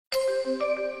Welcome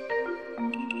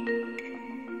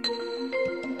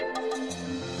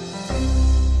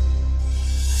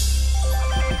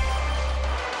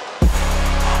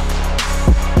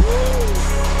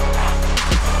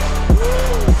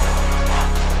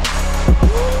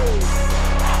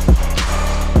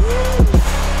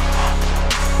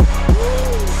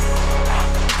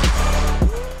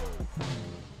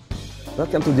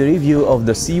to the review of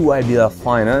the CEYBL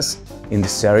finals in the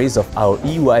series of our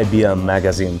EYBL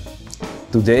magazine.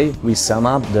 Today we sum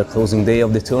up the closing day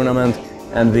of the tournament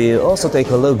and we'll also take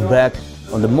a look back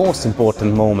on the most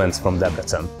important moments from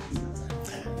Debrecen.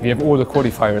 We have all the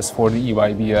qualifiers for the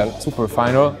EYBL Super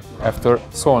Final after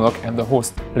Szolnok and the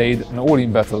host played an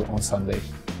all-in battle on Sunday.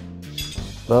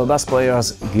 Well, best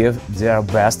players give their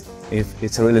best if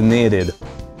it's really needed.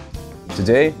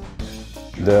 Today,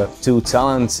 the two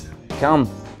talents come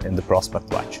in the prospect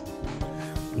watch.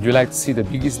 Would you like to see the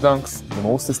biggest dunks, the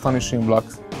most astonishing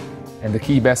blocks and the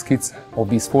key baskets of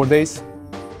these 4 days?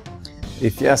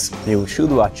 If yes, you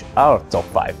should watch our top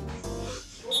 5.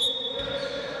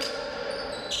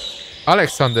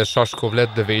 Alexander Shashkov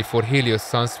led the way for Helios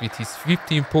Suns with his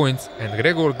 15 points and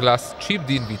Gregor Glass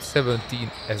chipped in with 17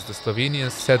 as the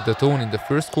Slovenians set the tone in the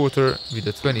first quarter with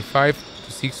a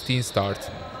 25-16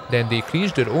 start. Then they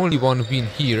clinched their only one win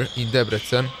here in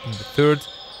Debrecen in the third,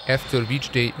 after which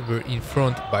they were in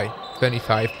front by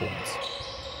 25 points.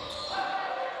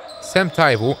 Sam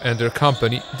Taivo and their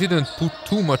company didn't put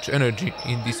too much energy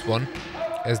in this one,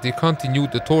 as they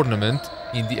continued the tournament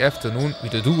in the afternoon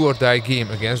with a do-or-die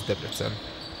game against Debrecen.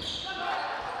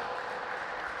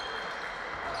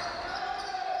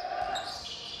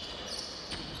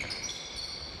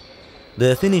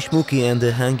 The Finnish Muki and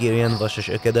the Hungarian Vasas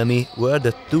Academy were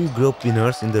the two group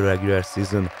winners in the regular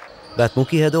season, but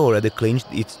Muki had already clinched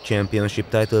its championship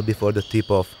title before the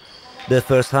tip-off. The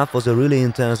first half was a really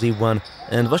intensive one,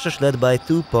 and Vasas led by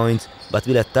 2 points, but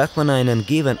Ville Takvanainen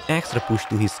gave an extra push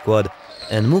to his squad,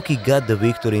 and Muki got the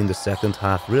victory in the second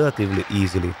half relatively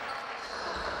easily.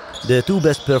 The two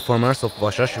best performers of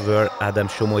Vasas were Adam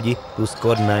Somogyi, who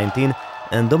scored 19,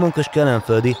 and Domonkas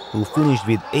Kelenföldi, who finished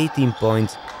with 18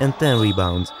 points and 10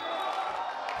 rebounds.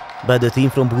 But the team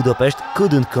from Budapest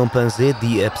couldn't compensate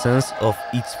the absence of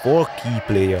its 4 key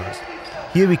players.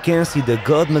 Here we can see the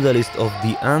gold medalist of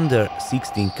the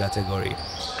under-16 category.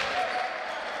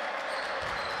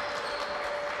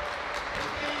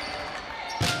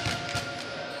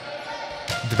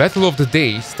 The battle of the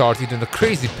day started in a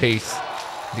crazy pace.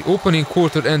 The opening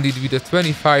quarter ended with a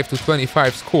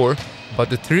 25-25 score, but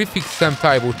the terrific Sam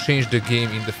Taivo changed the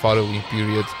game in the following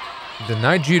period. The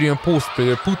Nigerian post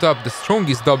player put up the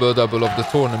strongest double-double of the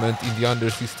tournament in the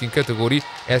under-16 category,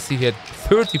 as he had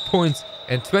 30 points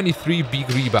and 23 big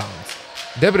rebounds.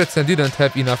 Debrecen didn't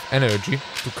have enough energy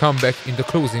to come back in the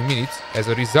closing minutes. As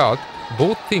a result,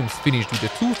 both teams finished with a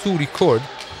 2-2 record,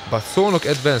 but Szolnok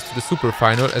advanced to the super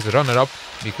final as a runner-up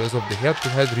because of the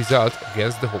head-to-head result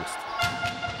against the host.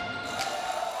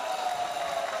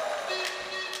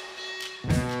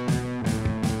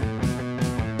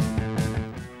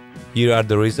 Here are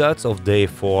the results of day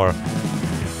 4.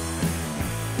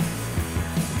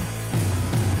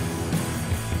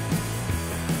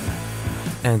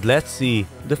 And let's see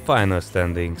the final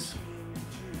standings.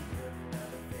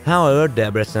 However,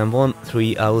 Debrecen won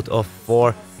 3 out of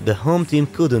 4. The home team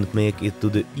couldn't make it to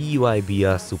the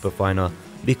EYBL Super Final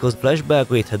because Flash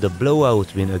Belgrade had a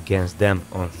blowout win against them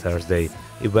on Thursday.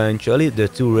 Eventually, the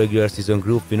two regular season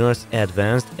group winners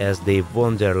advanced as they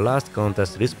won their last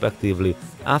contest respectively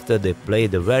after they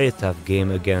played a very tough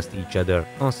game against each other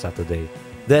on Saturday.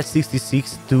 That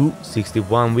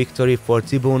 66-61 victory for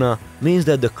Cibona means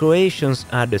that the Croatians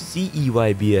are the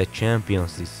CEYBL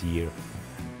champions this year.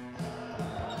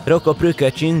 Roko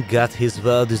Prukacin got his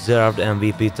well-deserved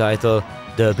MVP title.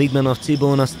 The big man of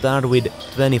Cibona started with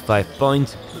 25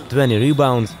 points, 20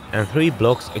 rebounds and 3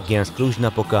 blocks against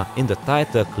Cluj-Napoca in the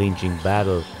title-clinching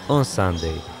battle on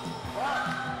Sunday.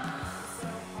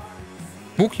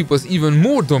 Muki was even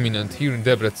more dominant here in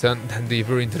Debrecen than they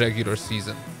were in the regular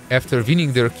season. After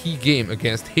winning their key game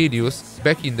against Helios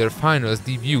back in their finals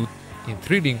debut in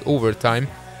thrilling overtime,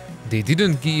 they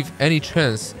didn't give any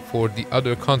chance for the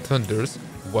other contenders,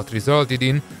 what resulted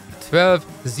in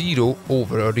 12-0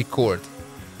 over a record.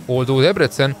 Although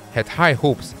Debrecen had high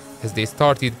hopes as they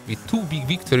started with 2 big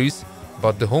victories,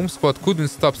 but the home squad couldn't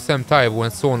stop Sam Taivo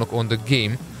and Szolnok on the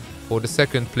game for the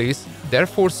second place.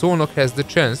 Therefore, Szolnok has the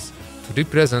chance to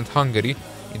represent Hungary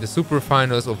in the super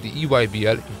finals of the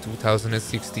EYBL in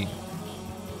 2016.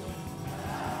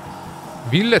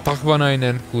 Ville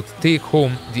Takvanainen could take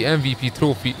home the MVP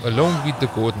trophy along with the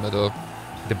gold medal.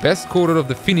 The best scorer of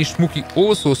the Finnish Muki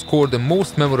also scored the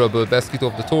most memorable basket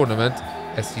of the tournament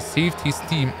as he saved his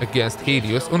team against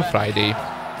Helios on Friday.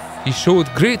 He showed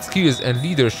great skills and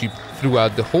leadership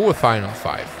throughout the whole Final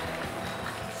Five.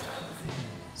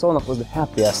 Szolnok was the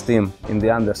happiest team in the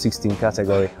under-16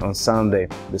 category on Sunday,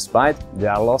 despite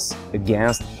their loss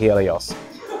against Helios.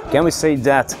 Can we say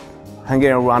that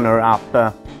Hungarian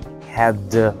runner-up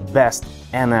had the best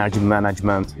energy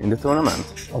management in the tournament?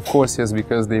 Of course, yes,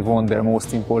 because they won their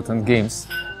most important games,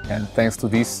 and thanks to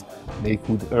this they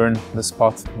could earn the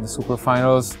spot in the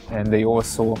superfinals, and they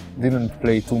also didn't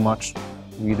play too much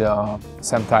with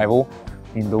CEYBL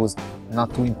in those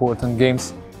not too important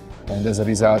games, and as a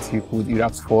result he could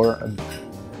erupt for a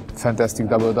fantastic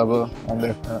double-double on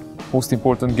their most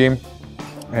important game.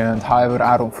 And however,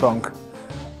 Aaron Frank,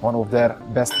 one of their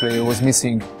best players, was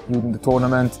missing during the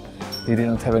tournament. They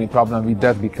didn't have any problem with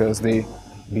that because they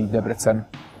beat Debrecen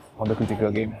on the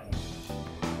critical game.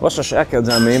 Vasas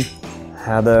Academy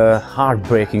had a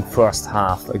heartbreaking first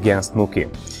half against Muki.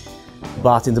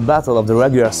 But in the battle of the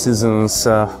regular season's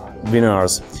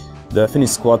winners, the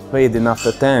Finnish squad paid enough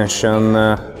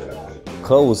attention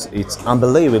close its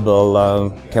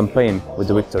unbelievable campaign with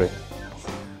the victory.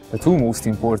 The two most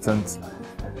important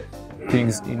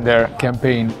things in their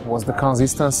campaign was the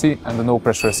consistency and the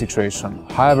no-pressure situation.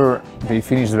 However, they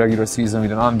finished the regular season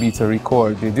with an unbeaten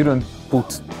record. They didn't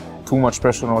put too much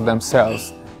pressure on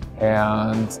themselves,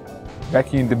 and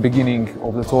back in the beginning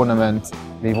of the tournament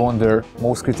they won their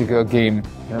most critical game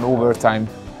in an overtime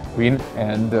win,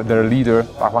 and their leader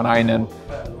Pavanainen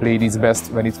played his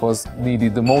best when it was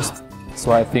needed the most.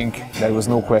 So I think there was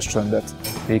no question that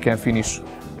they can finish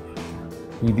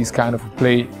with this kind of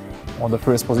play on the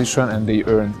first position, and they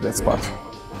earned that spot.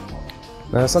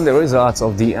 The Sunday results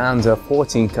of the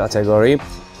under-14 category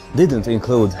didn't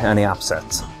include any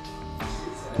upsets.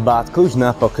 But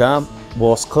Cluj-Napoca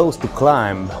was close to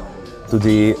climb to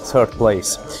the third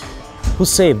place. Who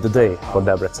saved the day for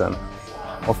Debrecen?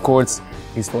 Of course,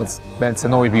 this was Bence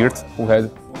Neuwirth, who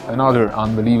had another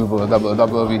unbelievable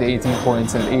double-double with 18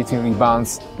 points and 18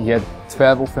 rebounds. He had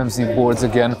 12 offensive boards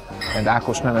again, and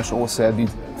Ákos Nemes also added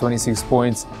 26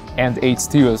 points and 8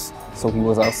 steals, so he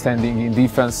was outstanding in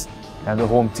defense, and the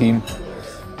home team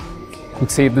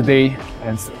could save the day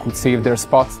and could save their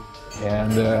spot,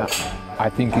 and I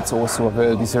think it's also a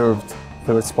well-deserved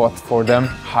third spot for them.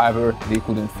 However, they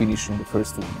couldn't finish in the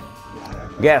first two.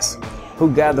 Guess who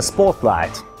got the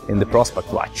spotlight in the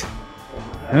Prospect Watch?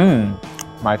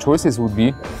 My choices would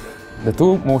be the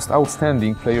two most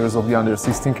outstanding players of the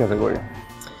under-16 category.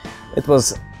 It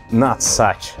was not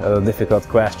such a difficult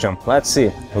question. Let's see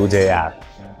who they are.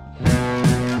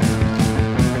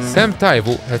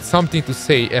 CEYBL had something to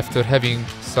say after having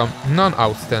some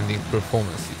non-outstanding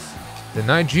performances. The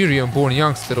Nigerian-born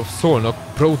youngster of Szolnok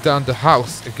brought down the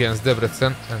house against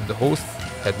Debrecen, and the hosts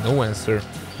had no answer.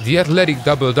 The athletic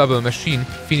double-double machine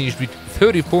finished with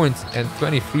 30 points and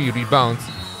 23 rebounds.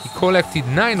 He collected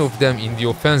 9 of them in the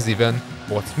offensive end.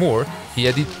 What's more, he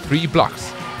added 3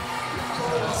 blocks.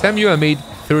 Samuel made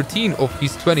 13 of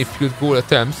his 20 field goal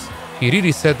attempts. He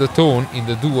really set the tone in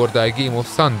the do-or-die game of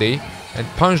Sunday and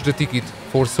punched the ticket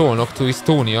for Szolnok to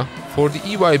Estonia for the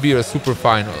EYBL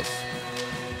Superfinals.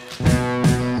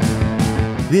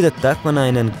 Ville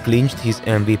Takvanainen clinched his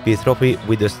MVP trophy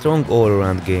with a strong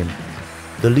all-around game.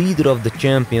 The leader of the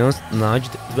champions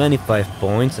nudged 25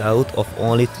 points out of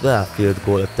only 12 field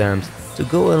goal attempts to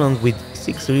go along with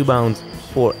 6 rebounds,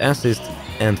 4 assists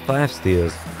and 5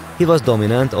 steals. He was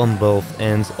dominant on both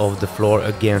ends of the floor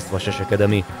against Vasas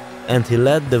Academy, and he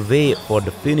led the way for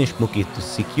the Finnish Muki to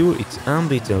secure its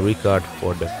unbeaten record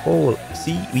for the whole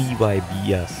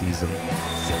CEYBL season.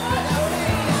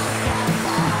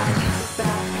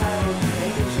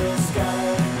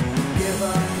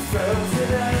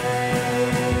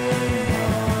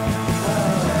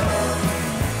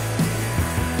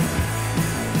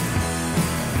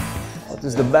 What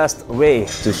is the best way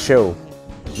to show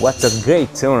what a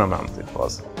great tournament it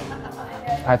was?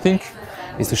 I think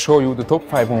is to show you the top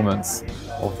 5 moments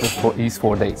of these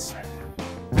 4 days.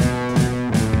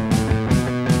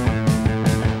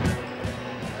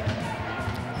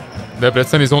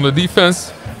 Debrecen is on the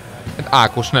defense, and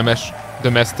Ákos Nemes,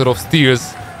 the master of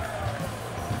steals.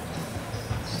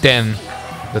 Then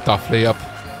the tough layup.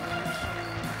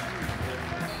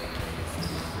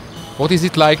 What is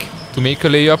it like to make a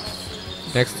layup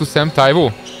next to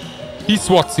CEYBL? He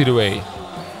swats it away.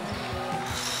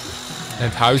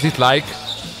 And how is it like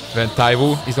when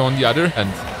CEYBL is on the other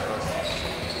end?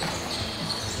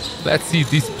 Let's see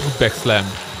this putback slam.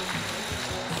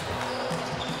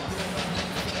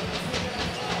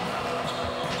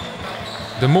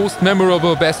 the most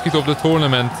memorable basket of the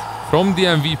tournament from the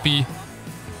MVP,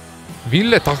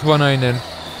 Ville Takvanainen.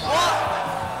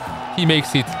 He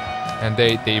makes it, and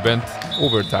they went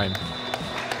overtime.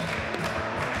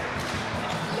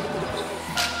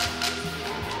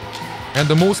 And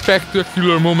the most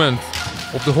spectacular moment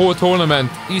of the whole tournament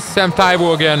is Sam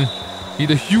Taivo again with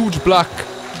a huge block.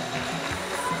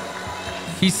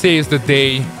 He saves the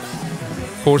day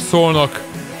for Szolnok,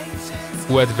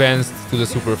 who advanced to the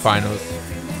superfinals.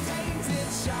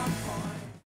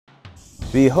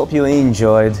 We hope you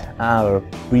enjoyed our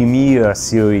premiere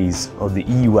series of the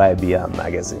EYBL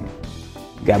magazine.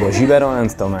 Gábor Zsibera and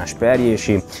Tamás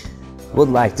Perjési would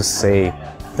like to say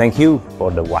thank you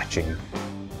for the watching.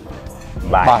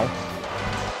 Bye. Bye.